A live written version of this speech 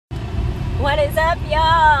What is up,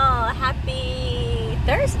 y'all? Happy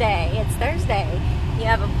Thursday. It's Thursday. You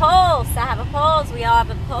have a pulse. I have a pulse. We all have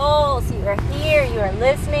a pulse. You are here. You are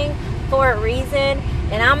listening for a reason.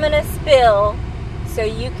 And I'm going to spill so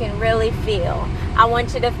you can really feel. I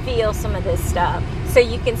want you to feel some of this stuff so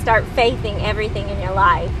you can start faithing everything in your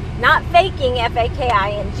life. Not faking,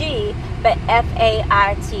 F-A-K-I-N-G, but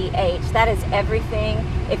F-A-I-T-H. That is everything.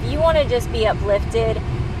 If you want to just be uplifted,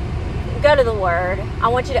 go to the Word. I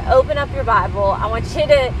want you to open up your Bible. I want you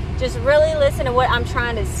to just really listen to what I'm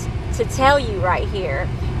trying to tell you right here.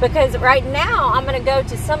 Because right now, I'm going to go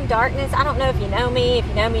to some darkness. I don't know if you know me. If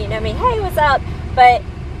you know me, you know me. Hey, what's up? But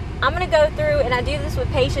I'm going to go through, and I do this with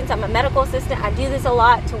patients. I'm a medical assistant. I do this a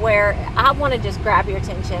lot to where I want to just grab your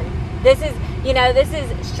attention. This is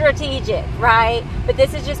strategic, right? But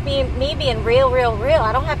this is just me being real.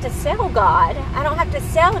 I don't have to sell God. I don't have to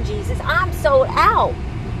sell Jesus. I'm sold out.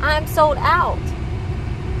 I'm sold out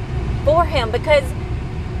for Him because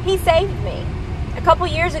He saved me. A couple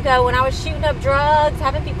years ago when I was shooting up drugs,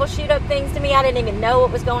 having people shoot up things to me, I didn't even know what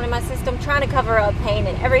was going in my system, trying to cover up pain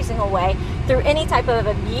in every single way, through any type of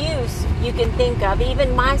abuse you can think of,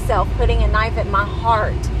 even myself putting a knife at my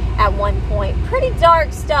heart at one point. Pretty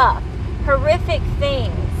dark stuff, horrific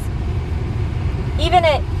things. Even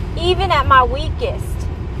at my weakest,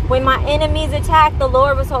 when my enemies attacked, the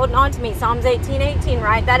Lord was holding on to me. Psalms 18:18,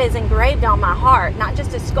 right? That is engraved on my heart. Not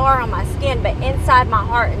just a scar on my skin, but inside my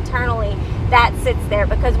heart, internally, that sits there.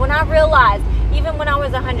 Because when I realized, even when I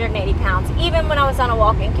was 180 pounds, even when I was on a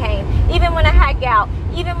walking cane, even when I had gout,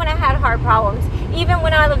 even when I had heart problems, even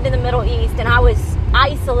when I lived in the Middle East and I was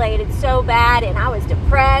isolated so bad and I was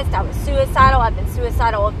depressed, I was suicidal. I've been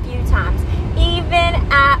suicidal a few times. Even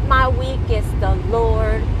at my weakest, the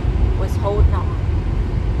Lord was holding on.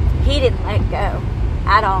 He didn't let go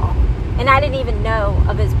at all. And I didn't even know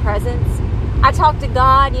of His presence. I talked to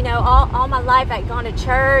God, all my life. I'd gone to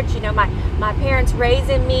church, my parents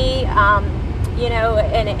raising me, and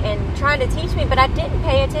trying to teach me, but I didn't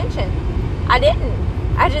pay attention. I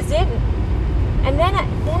just didn't. And then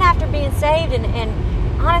after being saved, and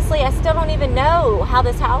honestly, I still don't even know how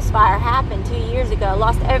this house fire happened 2 years ago. I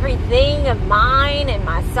lost everything of mine and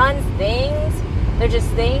my son's things. They're just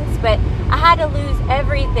things, but I had to lose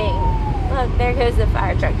everything. Look, there goes the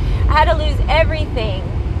fire truck. I had to lose everything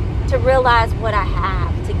to realize what I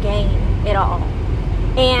have, to gain it all.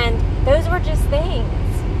 And those were just things.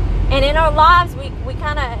 And in our lives, we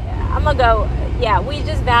kind of, we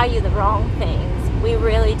just value the wrong things. We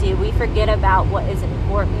really do. We forget about what is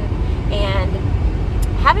important and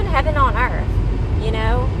having heaven on earth,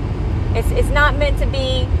 It's not meant to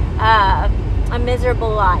be a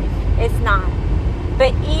miserable life. It's not.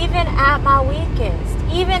 But even at my weakest,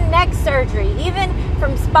 even neck surgery, even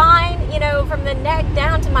from spine, from the neck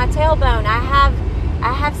down to my tailbone, I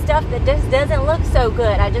have stuff that just doesn't look so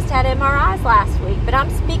good. I just had MRIs last week, but I'm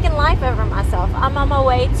speaking life over myself. I'm on my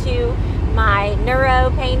way to my neuro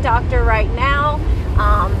pain doctor right now,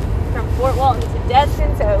 from Fort Walton to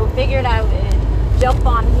Destin, so figured I would jump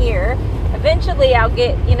on here. Eventually I'll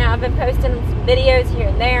get, I've been posting some videos here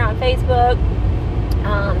and there on Facebook.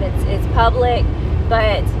 It's public.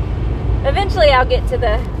 But eventually I'll get to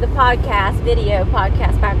the podcast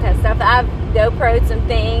stuff. I've GoPro'd some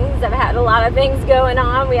things. I've had a lot of things going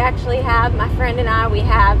on. We actually have, my friend and I, we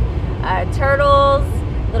have turtles,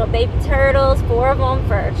 little baby turtles, 4 of them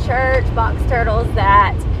for our church, box turtles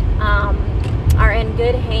that are in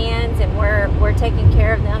good hands, and we're taking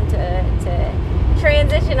care of them to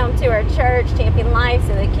transition them to our church, Champion Life,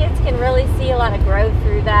 so the kids can really see a lot of growth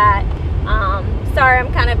through that. Sorry,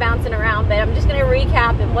 I'm kind of bouncing around, but I'm just going to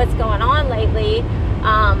recap and what's going on lately.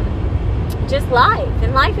 Just life.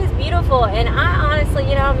 And life is beautiful. And I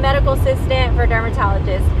honestly, I'm a medical assistant for a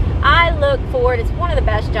dermatologist. I look forward, it's one of the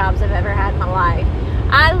best jobs I've ever had in my life.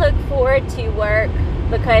 I look forward to work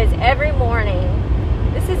because every morning,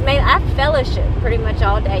 I have fellowship pretty much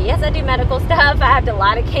all day. Yes, I do medical stuff. I have to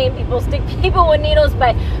lie to cane people, stick people with needles,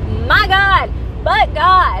 but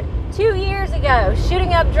God, 2 years ago,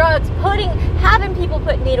 shooting up drugs, having people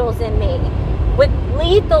put needles in me with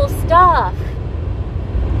lethal stuff.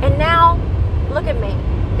 And now, look at me,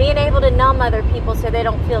 being able to numb other people so they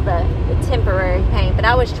don't feel the temporary pain. But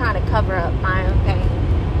I was trying to cover up my own pain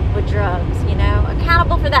with drugs,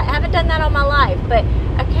 Accountable for that. I haven't done that all my life, but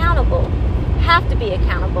accountable. Have to be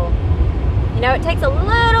accountable. It takes a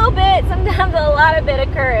little bit, sometimes a lot of bit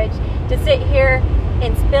of courage to sit here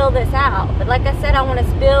and spill this out. But like I said, I want to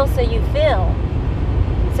spill so you feel.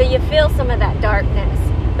 So you feel some of that darkness.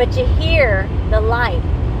 But you hear the light.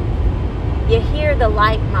 You hear the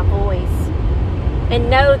light in my voice. And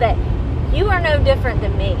know that you are no different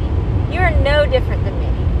than me. You are no different than me.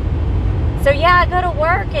 So yeah, I go to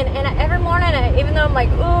work, and every morning, even though I'm like,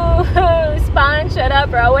 ooh, spine, shut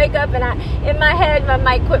up, or I wake up and in my head, I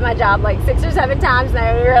might quit my job like 6 or 7 times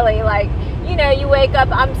now, really, like, you know, you wake up,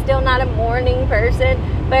 I'm still not a morning person,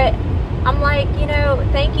 but I'm like, you know,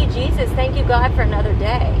 thank you, Jesus, thank you, God, for another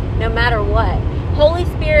day, no matter what. Holy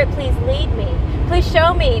Spirit, please lead me. Please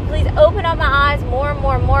show me. Please open up my eyes more and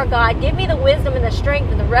more and more, God. Give me the wisdom and the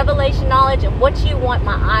strength and the revelation knowledge of what you want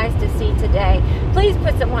my eyes to see today. Please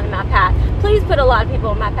put someone in my path. Please put a lot of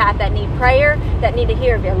people in my path that need prayer, that need to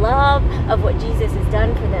hear of your love, of what Jesus has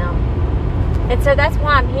done for them. And so that's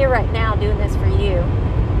why I'm here right now doing this for you.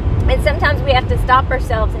 And sometimes we have to stop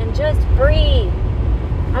ourselves and just breathe.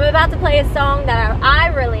 I'm about to play a song that I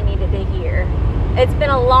really needed to hear. It's been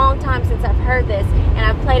a long time since I've heard this, and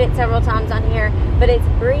I've played it several times on here, but it's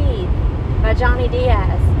Breathe by Johnny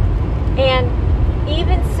Diaz. And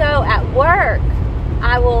even so, at work,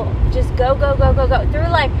 I will just go through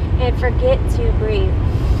life and forget to breathe.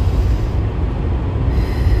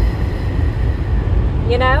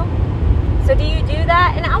 You know? So do you do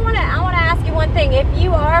that? And I want to ask you one thing. If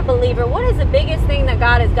you are a believer, what is the biggest thing that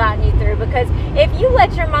God has gotten you through? Because if you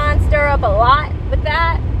let your mind stir up a lot with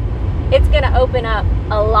that, it's going to open up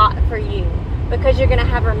a lot for you, because you're going to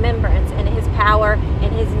have remembrance in His power,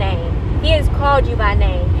 in His name. He has called you by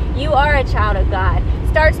name. You are a child of God.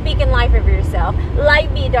 Start speaking life over yourself.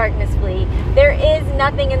 Light be, darkness flee. There is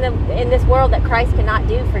nothing in this world that Christ cannot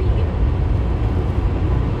do for you.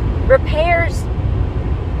 Repairs,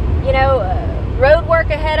 you know, road work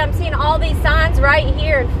ahead. I'm seeing all these signs right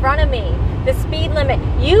here in front of me. The speed limit.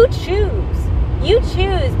 You choose. You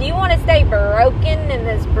choose. Do you want to stay broken in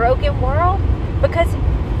this broken world? Because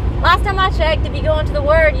last time I checked, if you go into the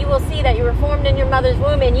Word, you will see that you were formed in your mother's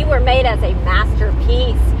womb and you were made as a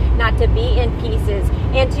masterpiece, not to be in pieces,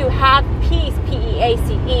 and to have peace,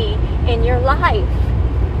 P-E-A-C-E, in your life.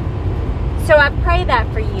 So I pray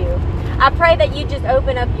that for you. I pray that you just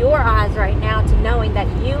open up your eyes right now to knowing that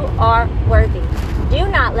you are worthy. Do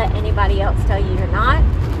not let anybody else tell you you're not.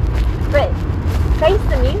 But face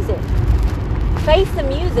the music. Face the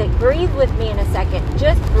music. Breathe with me in a second.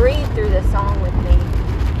 Just breathe through the song with me.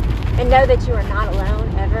 And know that you are not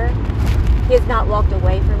alone ever. He has not walked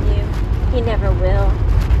away from you. He never will.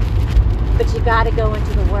 But you got to go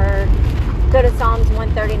into the Word. Go to Psalms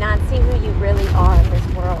 139. See who you really are in this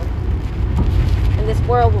world. And this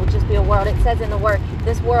world will just be a world. It says in the Word,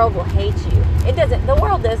 this world will hate you. It doesn't. The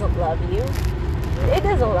world doesn't love you. It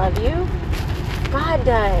doesn't love you. God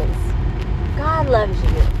does. God loves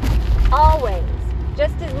you. Always.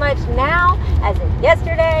 Just as much now as in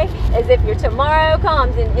yesterday, as if your tomorrow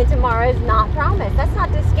comes, and tomorrow is not promised. That's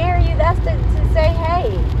not to scare you. That's to say, hey,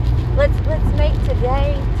 let's make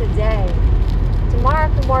today. Tomorrow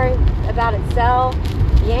can worry about itself.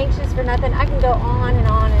 Be anxious for nothing. I can go on and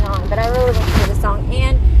on and on. But I really want to hear the song.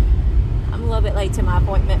 And I'm a little bit late to my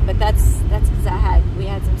appointment, but that's because we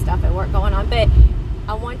had some stuff at work going on. But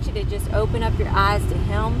I want you to just open up your eyes to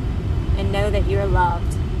Him and know that you're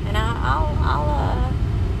loved. And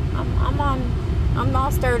I'm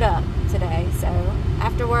all stirred up today. So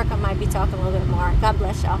after work, I might be talking a little bit more. God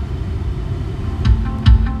bless y'all.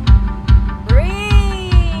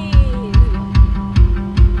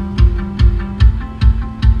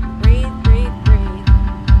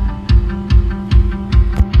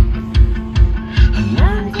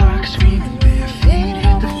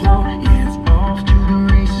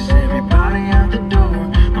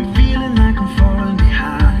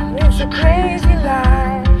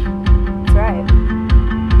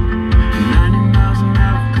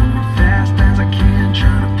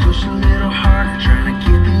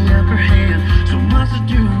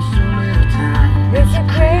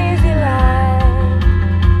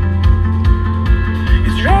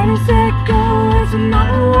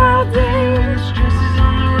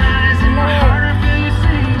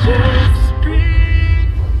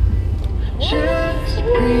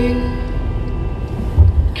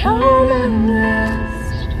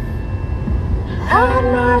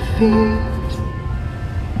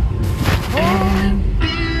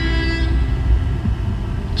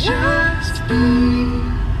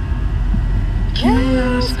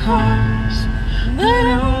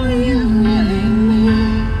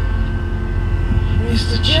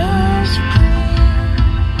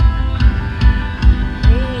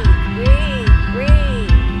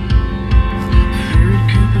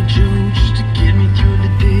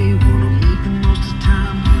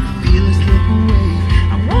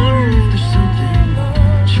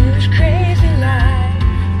 Crazy life.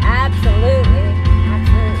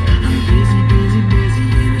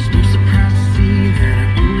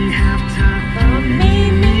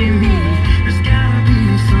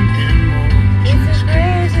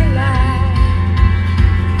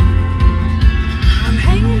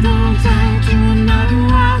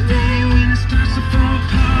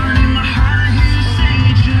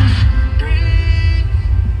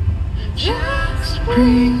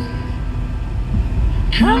 breathe,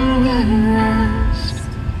 come and rest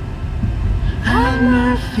at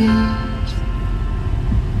my feet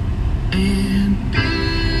and be,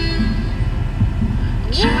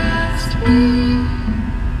 just be.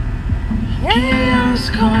 Chaos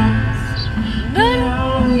comes, but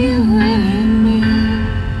all you really need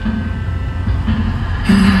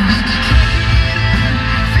is to feel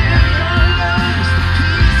your love, the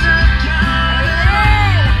peace of God.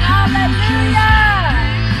 Hallelujah!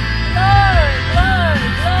 Glory, glory,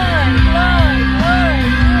 glory, glory, glory.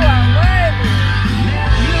 You are worthy.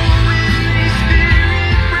 Let your Holy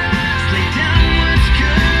Spirit rise, lay down what's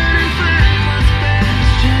good and find what's best.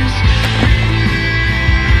 Just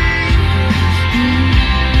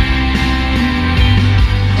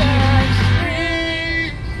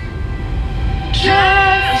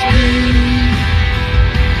Just breathe,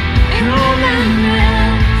 come and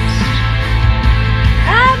rest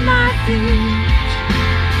at my feet.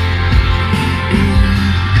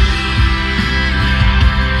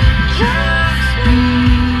 Just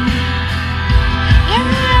breathe,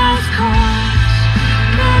 chaos comes,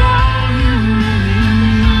 but all you really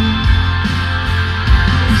need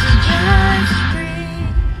is to just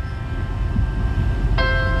breathe.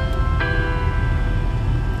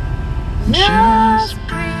 Just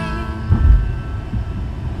breathe.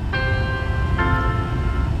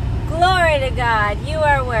 Glory to God. You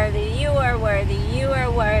are worthy. You are worthy. You are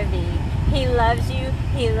worthy. He loves you.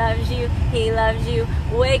 He loves you. He loves you.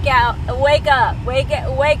 Wake out. Wake up. Wake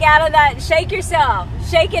out of that. Shake yourself.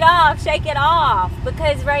 Shake it off. Shake it off.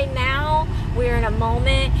 Because right now we're in a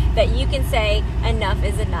moment that you can say enough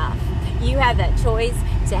is enough. You have that choice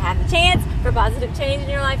to have the chance for positive change in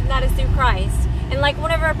your life, and that is through Christ. And like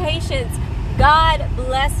one of our patients, God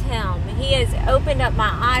bless him. He has opened up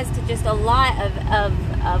my eyes to just a lot of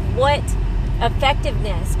what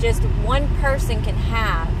effectiveness just one person can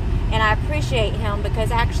have. And I appreciate him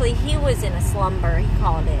because actually he was in a slumber, he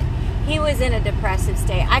called it. He was in a depressive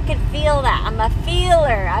state. I could feel that. I'm a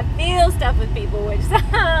feeler. I feel stuff with people, which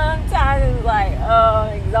sometimes is like, oh,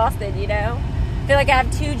 I'm exhausted, you know? I feel like I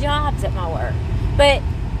have 2 jobs at my work. But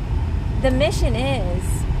the mission is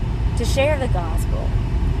to share the gospel,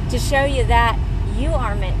 to show you that you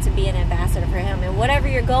are meant to be an ambassador for him. And whatever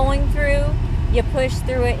you're going through, you push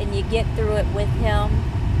through it and you get through it with him,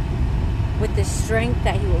 with the strength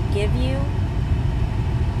that he will give you.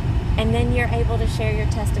 And then you're able to share your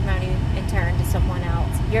testimony in turn to someone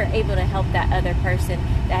else. You're able to help that other person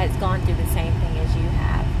that has gone through the same thing as you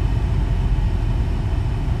have.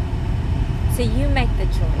 So you make the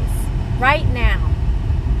choice. Right now,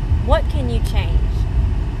 what can you change?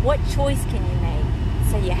 What choice can you make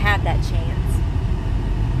so you have that chance?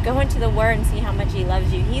 Go into the Word and see how much he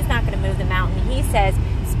loves you. He's not going to move the mountain. He says,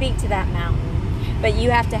 speak to that mountain. But you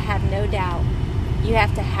have to have no doubt. You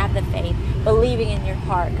have to have the faith, believing in your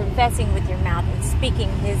heart, confessing with your mouth, and speaking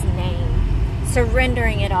his name,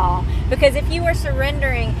 surrendering it all. Because if you are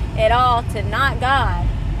surrendering it all to not God,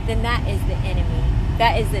 then that is the enemy.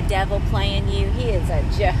 That is the devil playing you. He is a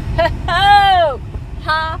joke.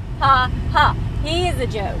 Ha, ha, ha. He is a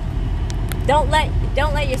joke. Don't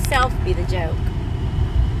let yourself be the joke.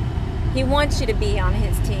 He wants you to be on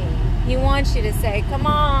his team. He wants you to say, come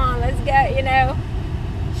on, let's go, you know.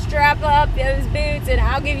 Strap up those boots and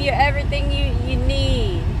I'll give you everything you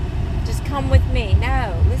need. Just come with me.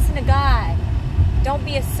 No, listen to God. Don't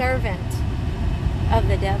be a servant of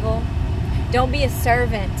the devil. Don't be a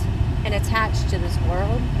servant and attached to this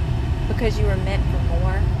world, because you are meant for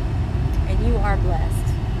more and you are blessed.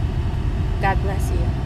 God bless you.